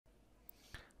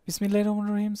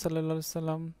Bismillahirrahmanirrahim. Sallallahu Alaihi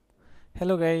Wasallam.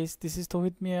 Hello guys, this is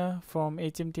Tawhid Mia from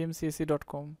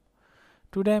HMTMCSE.com.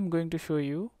 Today I'm going to show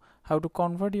you how to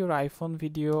convert your iPhone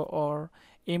video or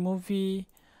Mov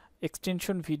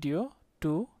extension video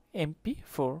to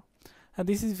MP4.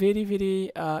 This is very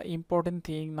important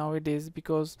thing nowadays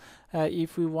because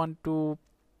if we want to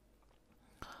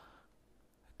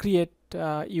create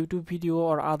YouTube video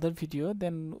or other video,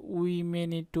 then we may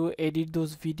need to edit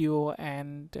those video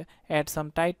and add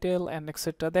some title and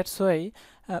etc. That's why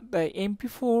the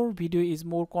MP4 video is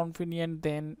more convenient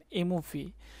than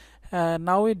MOV.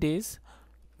 Nowadays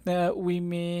we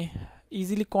may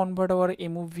easily convert our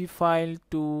MOV file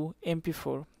to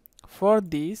MP4. For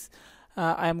this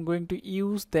I am going to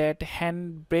use that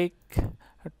HandBrake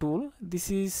tool.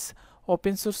 This is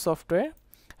open source software.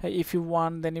 If you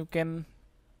want, then you can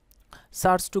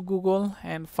search to Google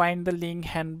and find the link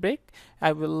HandBrake.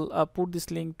 I will put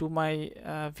this link to my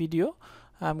video.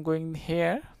 I'm going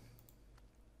here.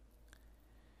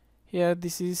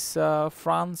 This is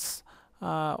France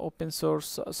open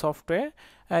source software.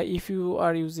 If you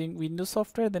are using Windows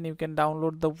software, then you can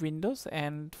download the Windows,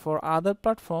 and for other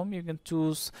platform you can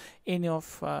choose any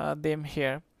of them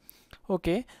here.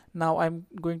 Okay, now I'm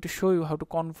going to show you how to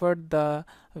convert the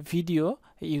video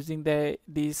using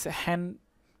this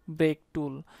HandBrake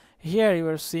tool. Here you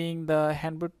are seeing the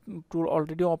HandBrake tool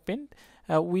already opened.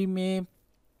 We may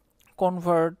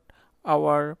convert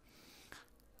our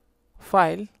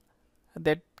file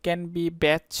that can be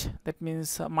batch, that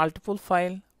means multiple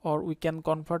file, or we can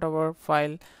convert our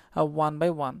file one by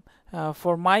one.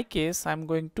 For my case, I'm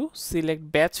going to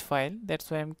select batch file. That's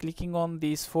why I'm clicking on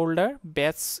this folder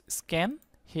batch scan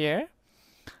here,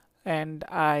 and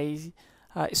I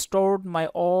stored my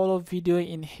all of video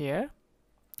in here.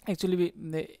 Actually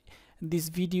this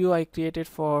video I created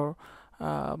for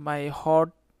my hot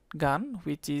gun,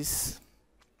 which is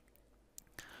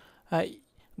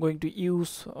going to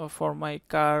use for my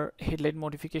car headlight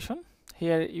modification.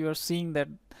 Here you are seeing that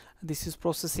this is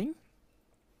processing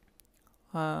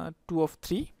 2 of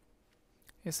 3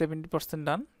 is 70%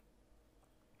 done.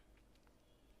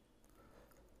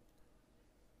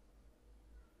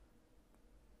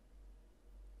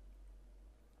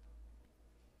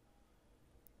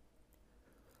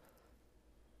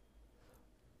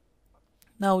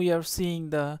 Now we are seeing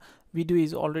the video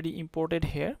is already imported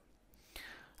here.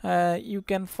 You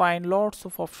can find lots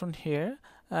of options here.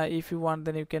 If you want,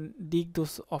 then you can dig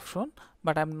those options,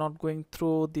 but I'm not going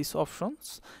through these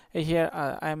options. Here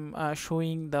I'm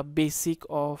showing the basic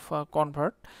of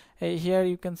convert. Here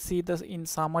you can see this in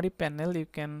summary panel. You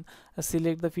can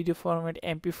select the video format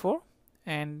MP4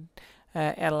 and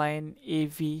align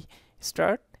AV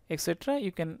start, etc.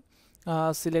 You can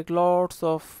select lots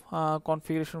of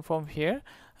configuration from here.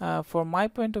 For my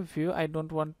point of view, I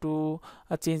don't want to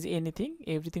change anything.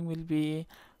 Everything will be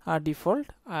default.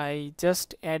 I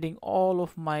just adding all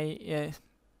of my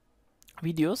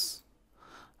videos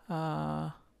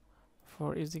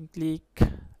for using click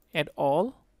add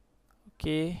all.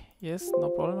 Okay, yes, no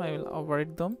problem. I will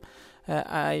override them.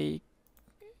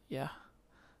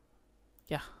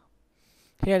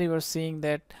 Here you are seeing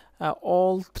that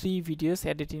all 3 videos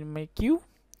added in my queue.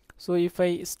 So if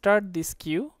I start this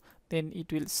queue, then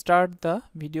it will start the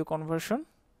video conversion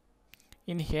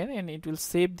in here, and it will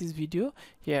save this video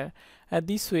here.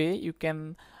 This way you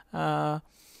can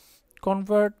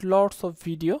convert lots of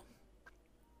video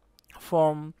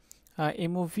from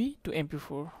MOV to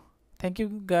MP4. Thank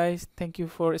you guys. Thank you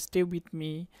for stay with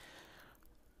me.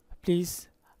 Please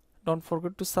don't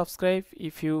forget to subscribe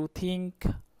if you think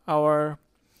our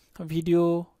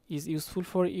video is useful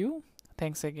for you.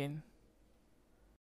 Thanks again.